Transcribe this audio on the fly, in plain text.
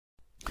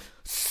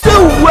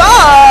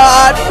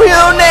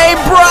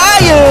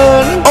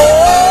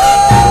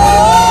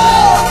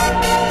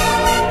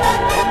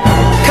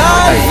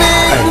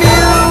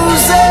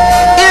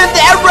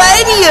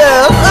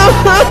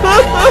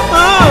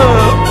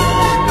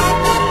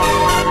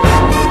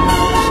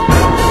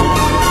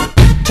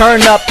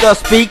turn up the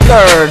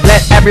speakers,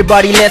 let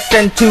everybody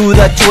listen to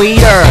the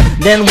tweeter.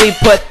 Then we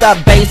put the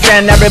bass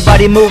and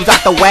everybody moves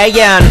out the way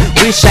and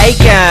we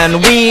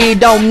shaking. We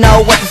don't know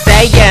what to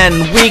say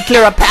and we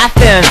clear a path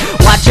in,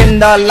 watching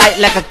the light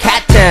like a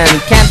captain.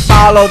 Can't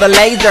follow the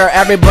laser,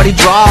 everybody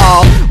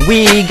draw.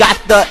 We got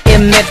the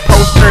image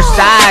poster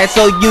side,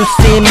 so you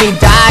see me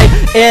dive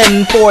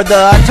in for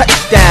the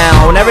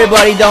touchdown.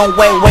 Everybody don't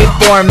wait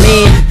for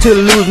me to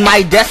lose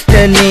my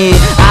destiny.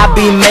 I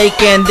be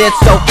making this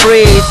so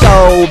free,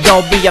 so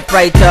don't be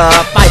afraid to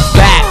fight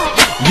back.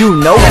 You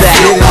know that.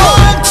 If you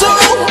want to,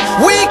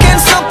 we can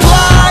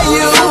supply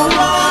you.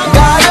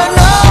 Got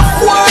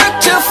enough work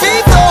to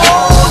feed the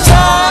whole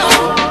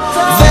town.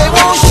 They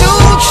won't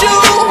shoot you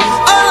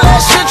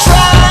unless you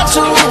try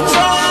to.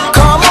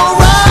 Come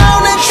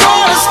around and try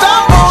to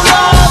stumble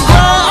our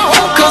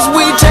ground, 'cause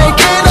we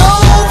taking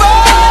over.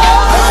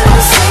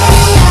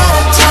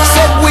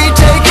 Said we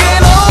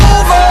taking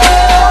over.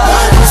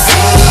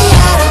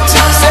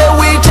 Said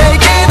we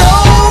taking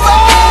over.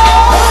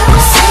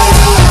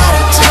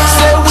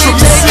 Said we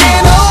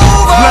taking over.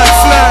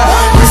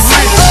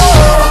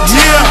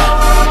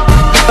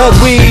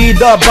 We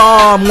the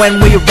bomb when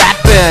we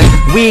rapping.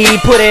 We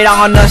put it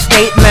on a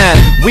statement.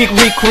 We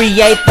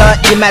recreate the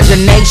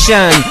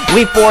imagination.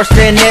 We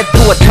forcing it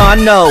to a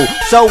tunnel.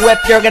 So if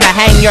you're gonna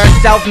hang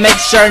yourself, make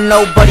sure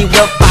nobody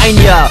will find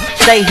ya.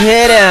 Stay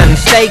hidden,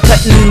 stay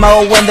cutting,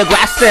 mowing the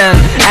grass in.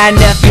 And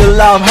if you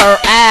love her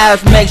ass,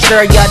 make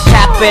sure you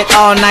tap it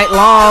all night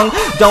long.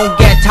 Don't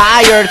get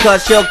tired,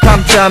 'cause she'll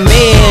come to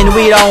me, and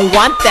we don't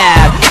want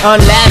that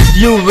unless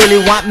you really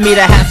want me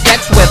to have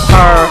sex with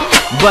her.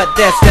 But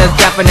this is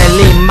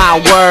definitely my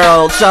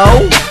world, so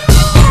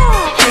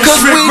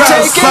 'cause we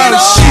taking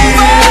over.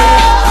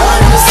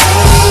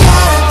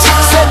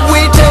 Said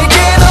we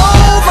taking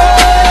over.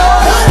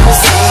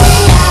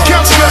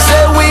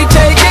 Said we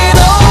taking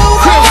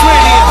over.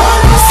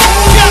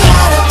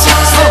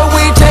 Said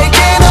we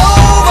taking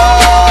over.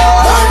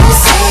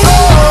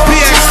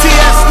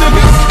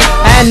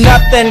 and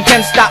nothing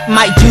can stop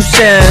my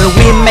juicing.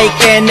 We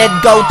making it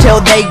go till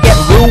they get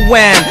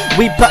ruined.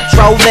 We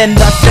patrolling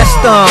the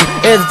system,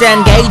 is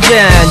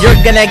engaging.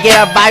 You're gonna get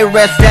a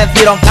virus if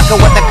you don't fuck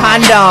with the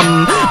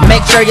condom.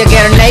 Make sure you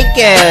get her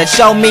naked,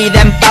 show me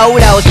them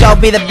photos, show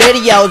me the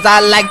videos.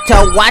 I like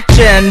to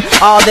watching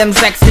all them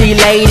sexy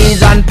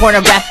ladies on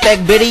pornographic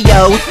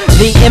videos.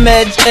 The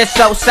image is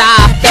so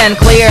soft and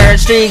clear,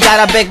 she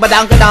got a big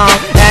badonkadonk,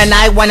 and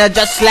I wanna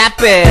just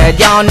slap it.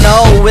 Y'all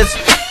know it's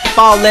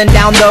falling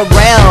down the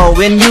rail,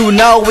 and you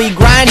know we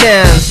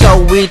grinding, so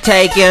we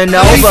taking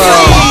over.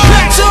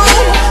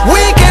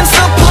 We